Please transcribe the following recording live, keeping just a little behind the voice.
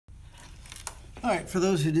All right, for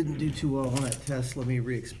those who didn't do too well on that test, let me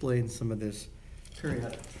re-explain some of this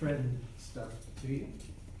periodic trend stuff to you.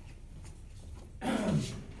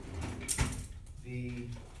 The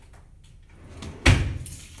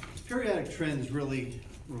periodic trends really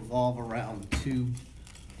revolve around two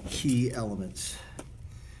key elements.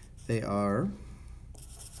 They are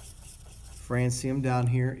francium down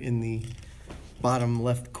here in the bottom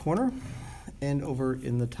left corner and over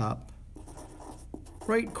in the top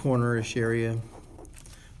right corner-ish area,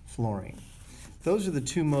 fluorine. Those are the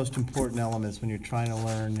two most important elements when you're trying to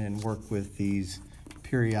learn and work with these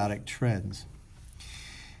periodic trends.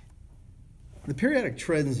 The periodic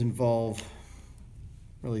trends involve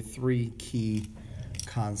really three key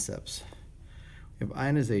concepts. We have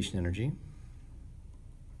ionization energy,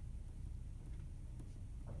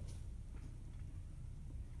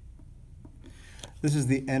 this is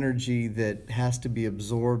the energy that has to be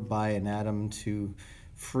absorbed by an atom to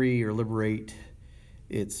free or liberate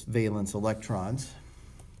its valence electrons.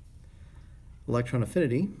 Electron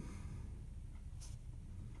affinity,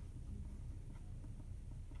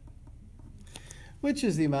 which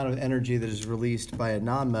is the amount of energy that is released by a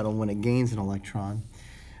nonmetal when it gains an electron.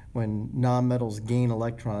 When nonmetals gain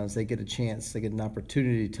electrons, they get an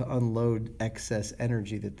opportunity to unload excess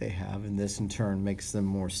energy that they have, and this in turn makes them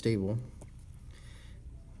more stable.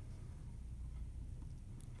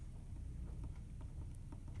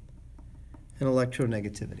 And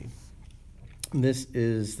electronegativity. This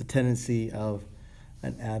is the tendency of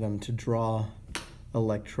an atom to draw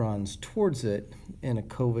electrons towards it in a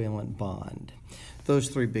covalent bond. Those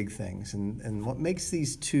three big things. And what makes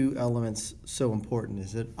these two elements so important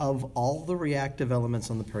is that of all the reactive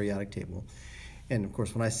elements on the periodic table, and of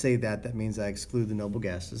course when I say that, that means I exclude the noble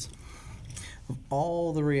gases. Of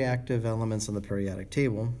all the reactive elements on the periodic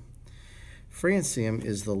table, francium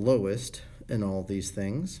is the lowest in all these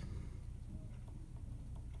things,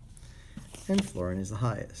 and fluorine is the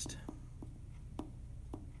highest.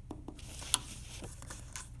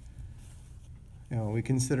 We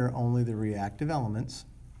consider only the reactive elements.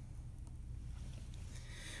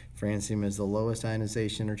 Francium is the lowest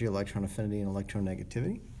ionization energy, electron affinity, and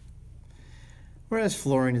electronegativity, whereas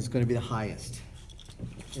fluorine is going to be the highest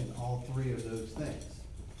in all three of those things.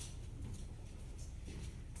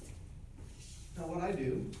 Now what I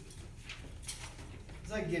do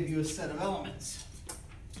is I give you a set of elements.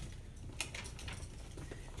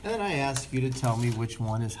 And then I ask you to tell me which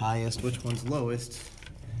one is highest, which one's lowest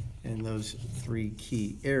in those three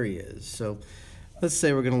key areas. So let's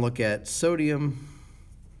say we're going to look at sodium,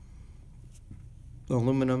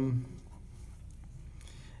 aluminum,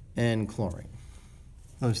 and chlorine,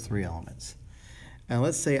 those three elements. And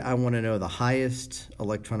let's say I want to know the highest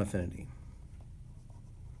electron affinity.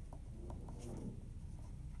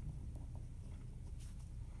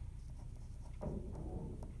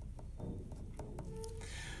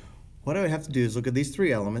 What I would have to do is look at these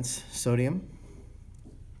three elements, sodium,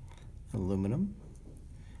 aluminum,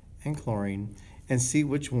 and chlorine, and see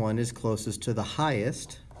which one is closest to the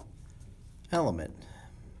highest element,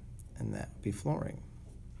 and that would be fluorine.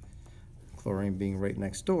 Chlorine being right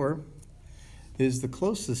next door is the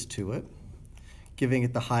closest to it, giving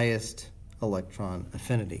it the highest electron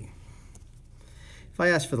affinity. If I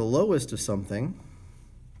ask for the lowest of something,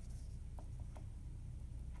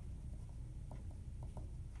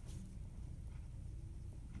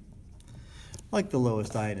 like the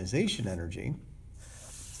lowest ionization energy,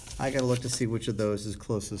 I got to look to see which of those is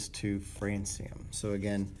closest to francium. So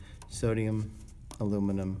again, sodium,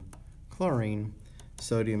 aluminum, chlorine.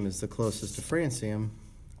 Sodium is the closest to francium,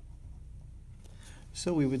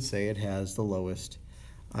 so we would say it has the lowest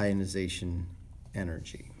ionization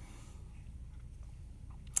energy.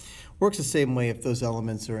 Works the same way if those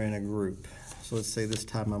elements are in a group. So let's say this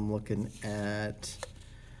time I'm looking at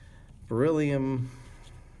beryllium,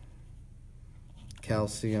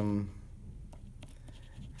 calcium,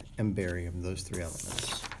 and barium, those three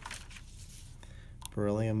elements.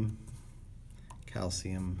 Beryllium,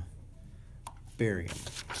 calcium, barium.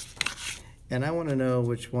 And I want to know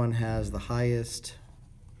which one has the highest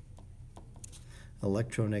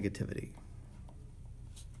electronegativity.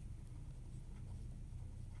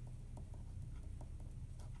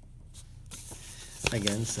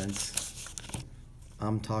 Again, since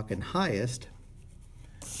I'm talking highest,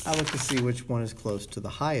 I look to see which one is close to the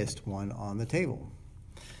highest one on the table.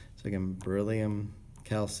 So again, beryllium,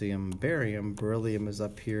 calcium, barium. Beryllium is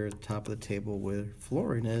up here at the top of the table where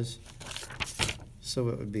fluorine is, so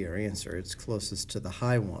it would be our answer. It's closest to the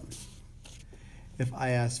high one. If I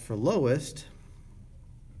ask for lowest,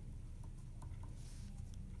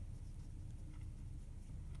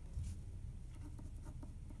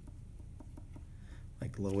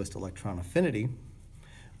 arsenic, lowest electron affinity.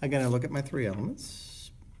 Again, I look at my three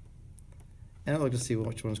elements, and I look to see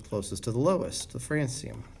which one's closest to the lowest, the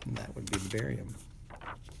francium, and that would be the barium.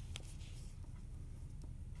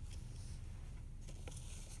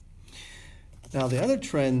 Now, the other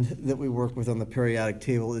trend that we work with on the periodic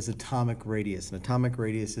table is atomic radius, and atomic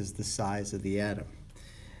radius is the size of the atom.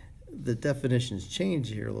 The definitions change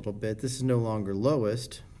here a little bit. This is no longer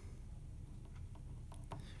lowest.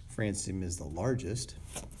 Francium is the largest.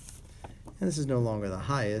 And this is no longer the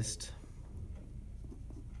highest.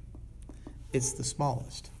 It's the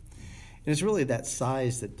smallest. And it's really that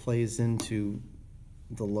size that plays into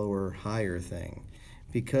the lower, higher thing.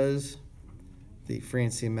 Because the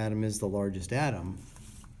francium atom is the largest atom,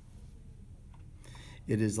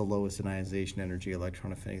 it is the lowest ionization energy,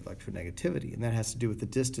 electron affinity, electronegativity, and that has to do with the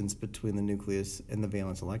distance between the nucleus and the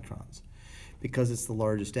valence electrons. Because it's the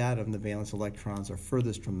largest atom, the valence electrons are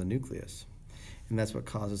furthest from the nucleus, and that's what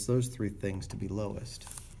causes those three things to be lowest.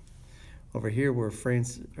 Over here, where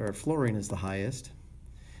fluorine is the highest,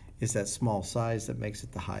 is that small size that makes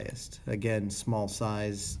it the highest. Again, small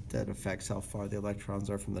size that affects how far the electrons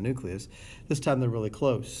are from the nucleus. This time they're really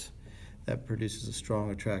close. That produces a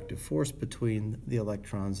strong attractive force between the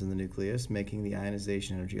electrons in the nucleus, making the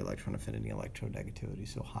ionization energy, electron affinity, electronegativity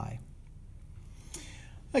so high.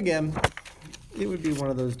 Again, it would be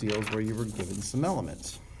one of those deals where you were given some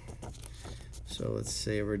elements. So let's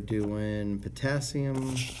say we're doing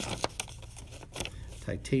potassium,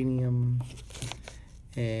 titanium,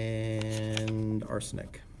 and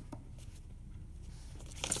arsenic.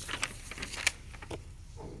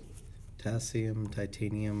 Potassium,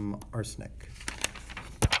 titanium, arsenic.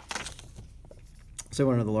 So we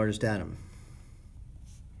want to know the largest atom.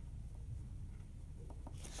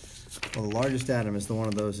 Well, the largest atom is the one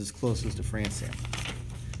of those that's closest to francium.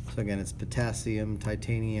 So again, it's potassium,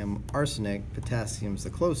 titanium, arsenic. Potassium's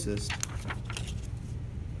the closest,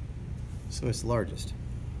 so it's the largest.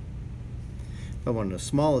 If I wanted the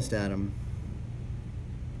smallest atom,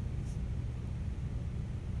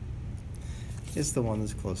 it's the one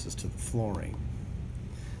that's closest to the fluorine.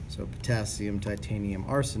 So potassium, titanium,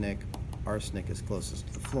 arsenic. Arsenic is closest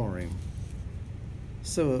to the fluorine.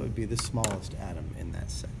 So it would be the smallest atom in that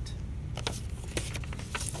set.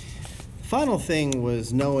 The final thing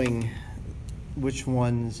was knowing which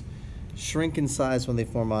ones shrink in size when they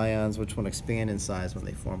form ions, which one expand in size when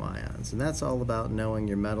they form ions. And that's all about knowing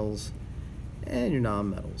your metals and your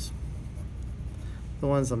nonmetals. The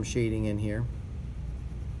ones I'm shading in here.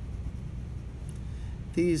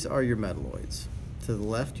 These are your metalloids. To the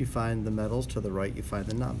left you find the metals, to the right you find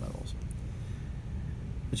the nonmetals.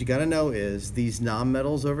 What you gotta know is these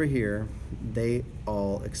nonmetals over here, they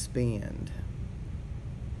all expand,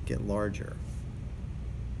 get larger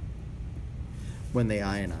when they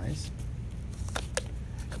ionize.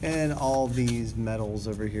 And all these metals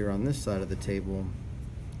over here on this side of the table,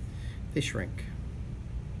 they shrink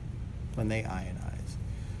when they ionize.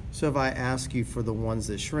 So if I ask you for the ones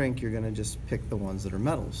that shrink, you're gonna just pick the ones that are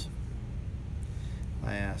metals. If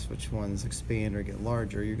I ask which ones expand or get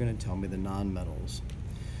larger, you're gonna tell me the nonmetals.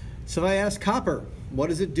 So if I ask copper, what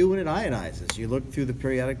does it do when it ionizes? You look through the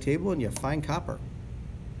periodic table and you find copper.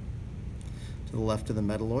 To the left of the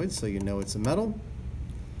metalloids, so you know it's a metal.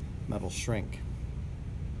 Metals shrink.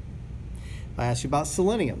 If I ask you about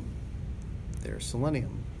selenium, there's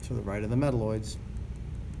selenium. To the right of the metalloids,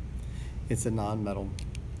 it's a nonmetal.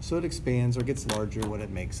 So it expands or gets larger when it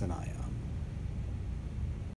makes an ion.